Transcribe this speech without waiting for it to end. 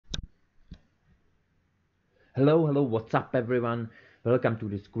Hello, what's up everyone? Welcome to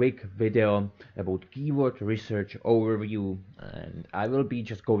this quick video about keyword research overview, and I will be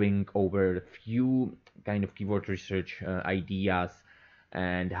just going over a few kind of keyword research ideas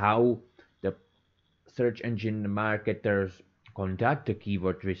and how the search engine marketers conduct the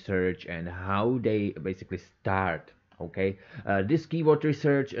keyword research and how they basically start. Okay, this keyword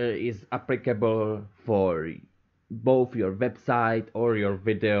research is applicable for both your website or your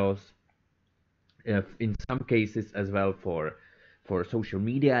videos, in some cases as well for social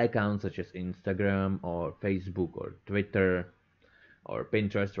media accounts such as Instagram or Facebook or Twitter or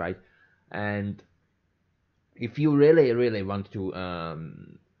Pinterest, right? And if you really want to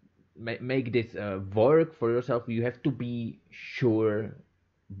make this work for yourself, you have to be sure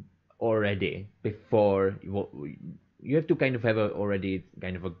already before you have to kind of have a already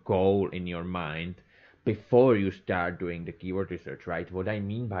kind of a goal in your mind before you start doing the keyword research, right? What I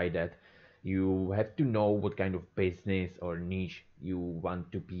mean by that, you have to know what kind of business or niche you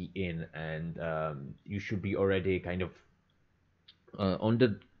want to be in, and you should be already kind of on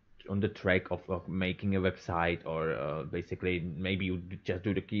the track of making a website, or basically maybe you just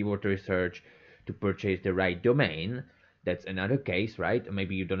do the keyword research to purchase the right domain. That's another case, right?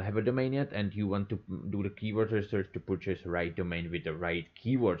 Maybe you don't have a domain yet and you want to do the keyword research to purchase the right domain with the right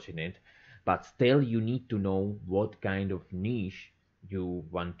keywords in it, but still you need to know what kind of niche you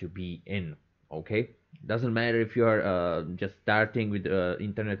want to be in. Okay, doesn't matter if you are just starting with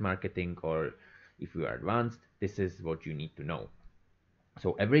internet marketing or if you are advanced. This is what you need to know.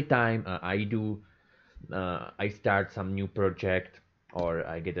 So every time I start some new project, or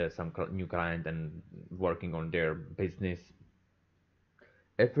I get some new client and working on their business,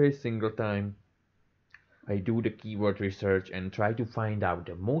 every single time I do the keyword research and try to find out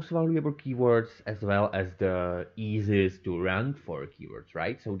the most valuable keywords as well as the easiest to rank for keywords,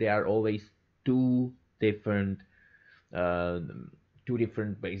 right? So there are always two different uh,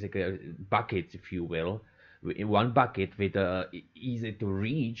 basically buckets, if you will. In one bucket with easy to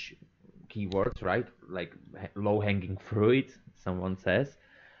reach keywords, right? Like low hanging fruit, someone says.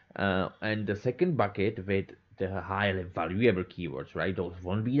 And the second bucket with the highly valuable keywords, right? Those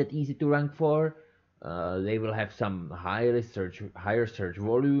won't be that easy to rank for. They will have some higher search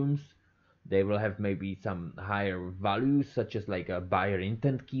volumes. They will have maybe some higher values, such as like a buyer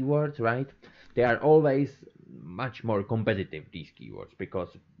intent keywords, right? They are always much more competitive, these keywords,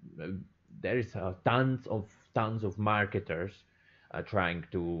 because uh, there is tons of marketers trying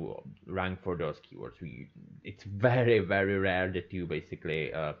to rank for those keywords. It's very rare that you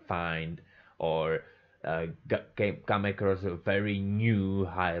basically find or come across a very new,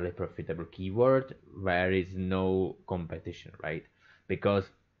 highly profitable keyword where is no competition, right? Because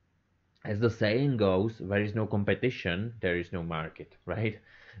as the saying goes, where is no competition, there is no market, right?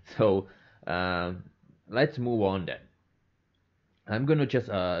 So um, let's move on then. I'm gonna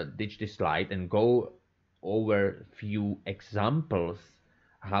just ditch this slide and go over few examples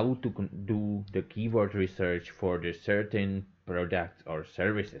how to do the keyword research for the certain products or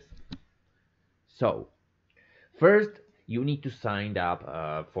services. So first, you need to sign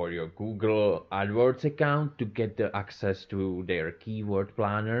up for your Google AdWords account to get the access to their keyword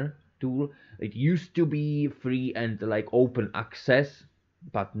planner tool. It used to be free and like open access,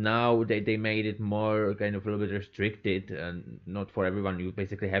 but now they made it more kind of a little bit restricted and not for everyone. You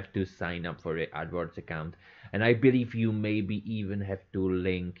basically have to sign up for the AdWords account. And I believe you maybe even have to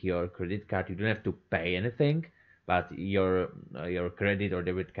link your credit card. You don't have to pay anything, but your credit or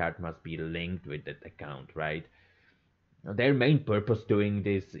debit card must be linked with that account, right? Their main purpose doing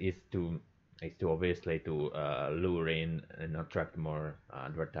this is to obviously to lure in and attract more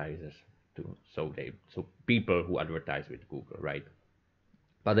advertisers to so people who advertise with Google, right?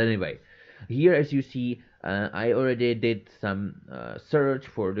 But anyway, here as you see, I already did some search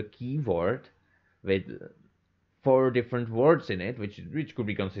for the keyword with four different words in it, which could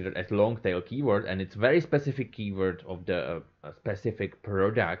be considered as long tail keyword, and it's very specific keyword of the specific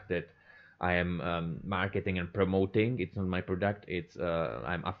product that I am marketing and promoting. It's not my product. It's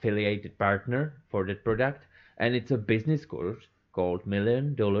I'm affiliated partner for that product, and it's a business course called $1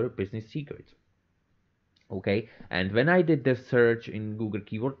 Million Business Secrets. Okay, and when I did the search in Google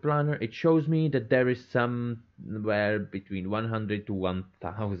Keyword Planner, it shows me that there is somewhere between 100 to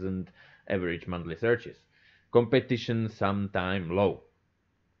 1000 average monthly searches. Competition sometime low.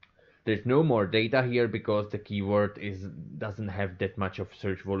 There's no more data here because the keyword is doesn't have that much of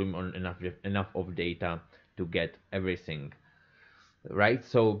search volume or enough of data to get everything, right?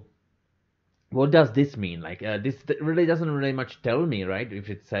 So what does this mean? Like this really doesn't really much tell me, right? If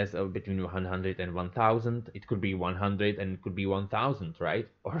it says between 100 and 1000, it could be 100 and it could be 1000, right?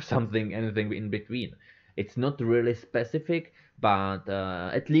 Or something, anything in between. It's not really specific, but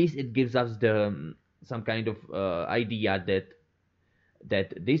at least it gives us the some kind of idea that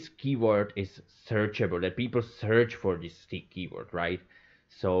this keyword is searchable, that people search for this keyword, right?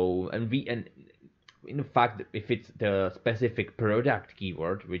 So and in fact, if it's the specific product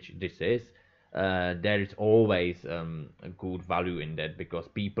keyword, which this is, there is always a good value in that, because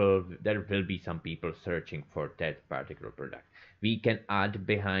there will be some people searching for that particular product. We can add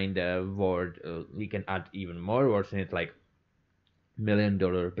behind the word, we can add even more words in it, like $1 million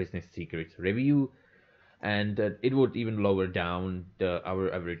business secrets review, and it would even lower down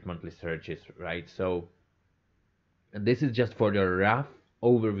our average monthly searches, right? So this is just for the rough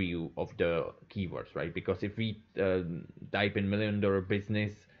overview of the keywords, right? Because if we type in $1 million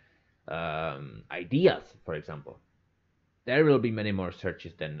business ideas, for example, there will be many more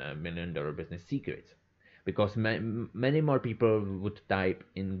searches than $1 million business secrets, because many more people would type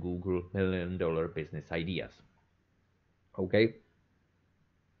in Google $1 million business ideas. Okay,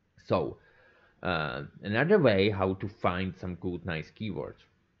 so another way how to find some good, nice keywords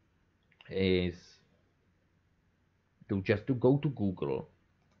is to go to Google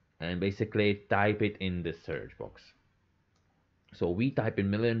and basically type it in the search box. So we type in $1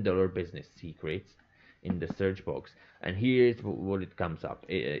 million business secrets in the search box, and here's what it comes up.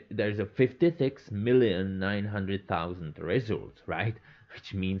 There's a 56,900,000 results, right?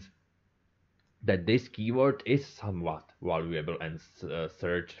 Which means that this keyword is somewhat valuable and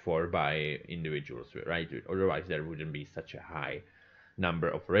searched for by individuals, right? Otherwise, there wouldn't be such a high number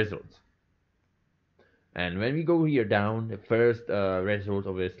of results. And when we go here down, the first result,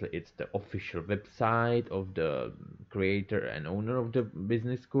 obviously, it's the official website of the creator and owner of the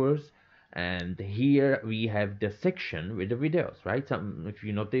business course. And here we have the section with the videos, right? If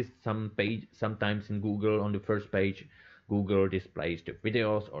you notice, sometimes in Google, on the first page, Google displays the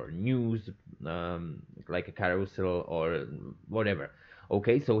videos or news, like a carousel or whatever.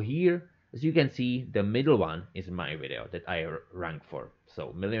 Okay, so here, as you can see, the middle one is my video that I rank for.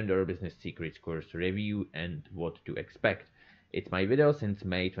 So $1 million business secrets course review and what to expect. It's my video since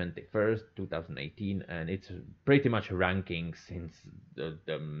May 21st, 2018, and it's pretty much ranking since the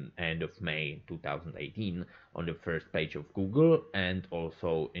end of May 2018 on the first page of Google and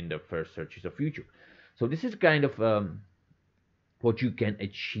also in the first searches of YouTube. So this is kind of what you can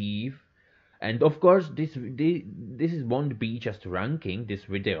achieve. And of course, this won't be just ranking this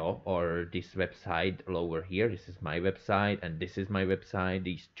video or this website lower here. This is my website and this is my website.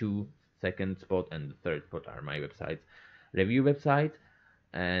 These two, second spot and the third spot, are my websites, review websites.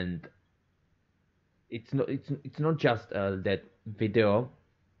 And it's not just that video.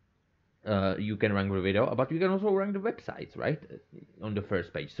 You can rank the video, but you can also rank the websites, right, on the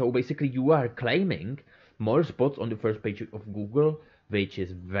first page. So basically, you are claiming more spots on the first page of Google, which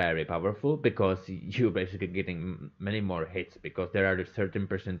is very powerful, because you're basically getting many more hits, because there are certain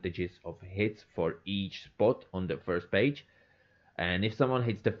percentages of hits for each spot on the first page. And if someone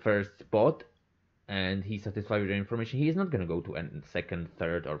hits the first spot and he's satisfied with the information, he's not going to go to a second,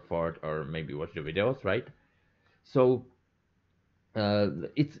 third, or fourth, or maybe watch the videos, right? So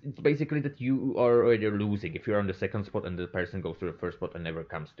it's basically that you are already losing. If you're on the second spot and the person goes to the first spot and never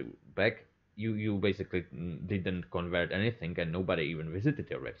comes to back, you basically didn't convert anything and nobody even visited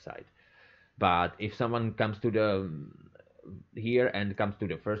your website. But if someone comes to the here and comes to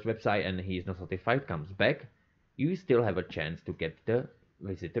the first website and he is not satisfied, comes back, you still have a chance to get the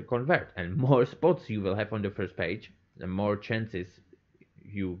visitor convert. And more spots you will have on the first page, the more chances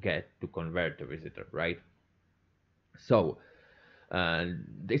you get to convert the visitor, right? So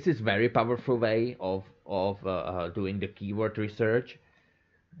this is very powerful way of doing the keyword research.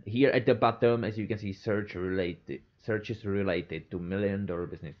 Here at the bottom, as you can see, searches related to $1 million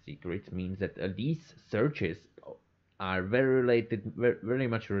business secrets means that these searches are very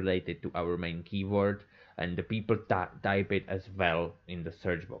much related to our main keyword, and the people type it as well in the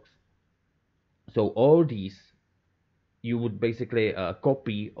search box. So all these, you would basically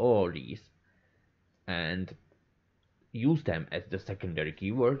copy all these and use them as the secondary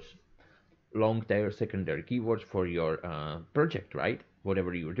keywords, long tail secondary keywords for your project, right?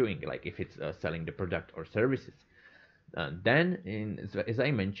 Whatever you're doing, like if it's selling the product or services. Then, as I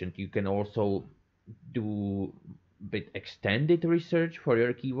mentioned, you can also do bit extended research for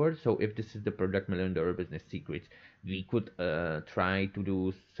your keywords. So if this is the product $1 million business secrets, we could try to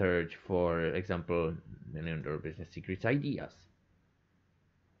do search, for example, $1 million business secrets ideas,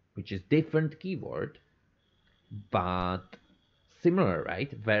 which is different keyword, but similar,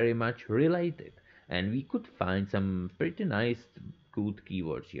 right? Very much related. And we could find some pretty nice, good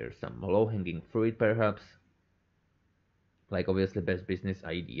keywords here, some low-hanging fruit perhaps, like obviously best business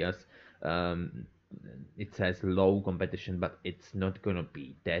ideas. it says low competition, but it's not gonna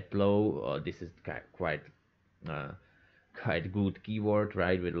be that low. This is uh, quite good keyword,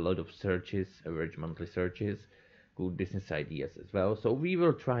 right? With a lot of searches, average monthly searches, good business ideas as well. So we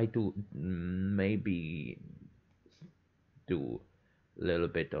will try to maybe do a little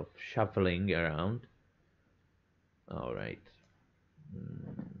bit of shuffling around. All right.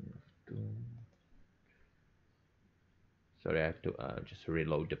 Sorry, I have to just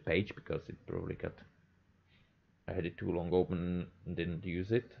reload the page because it probably got. I had it too long open and didn't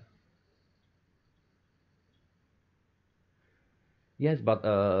use it. Yes, but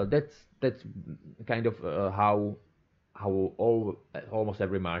that's kind of almost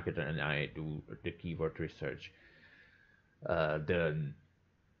every marketer and I do the keyword research. The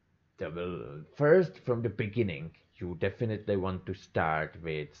Well, first, from the beginning, you definitely want to start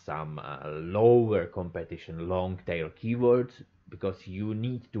with some lower competition, long tail keywords, because you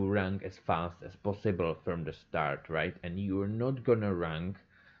need to rank as fast as possible from the start, right? And you're not gonna rank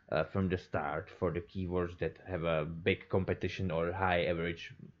from the start for the keywords that have a big competition or high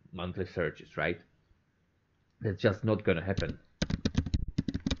average monthly searches, right? That's just not gonna happen.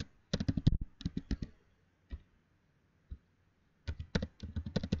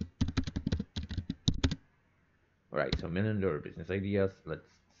 All right, so $1 million business ideas. Let's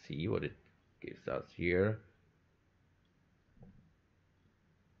see what it gives us here.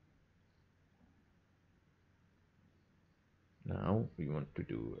 Now we want to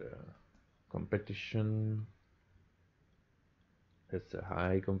do competition. That's a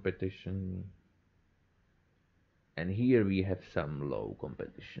high competition. And here we have some low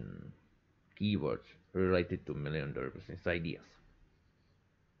competition keywords related to $1 million business ideas.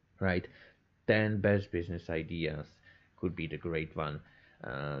 Right? 10 best business ideas could be the great one.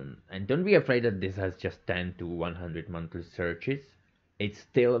 And don't be afraid that this has just 10 to 100 monthly searches. It's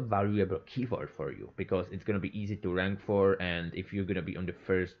still a valuable keyword for you because it's going to be easy to rank for. And if you're going to be on the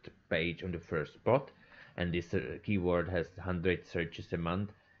first page, on the first spot, and this keyword has 100 searches a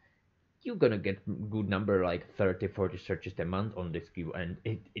month, you're gonna get good number like 30, 40 searches a month on this keyword, and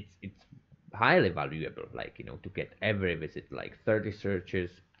it's highly valuable, like, to get every visit. Like 30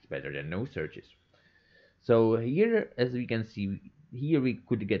 searches, it's better than no searches. So here, as we can see, here we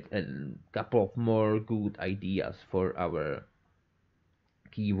could get a couple of more good ideas for our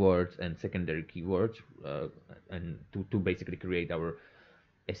keywords and secondary keywords, and to basically create our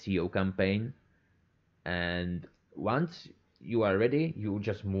SEO campaign. And once you are ready, you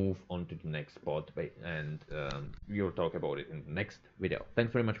just move on to the next spot, and we'll talk about it in the next video.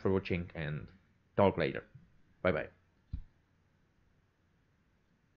 Thanks very much for watching, and talk later. Bye bye.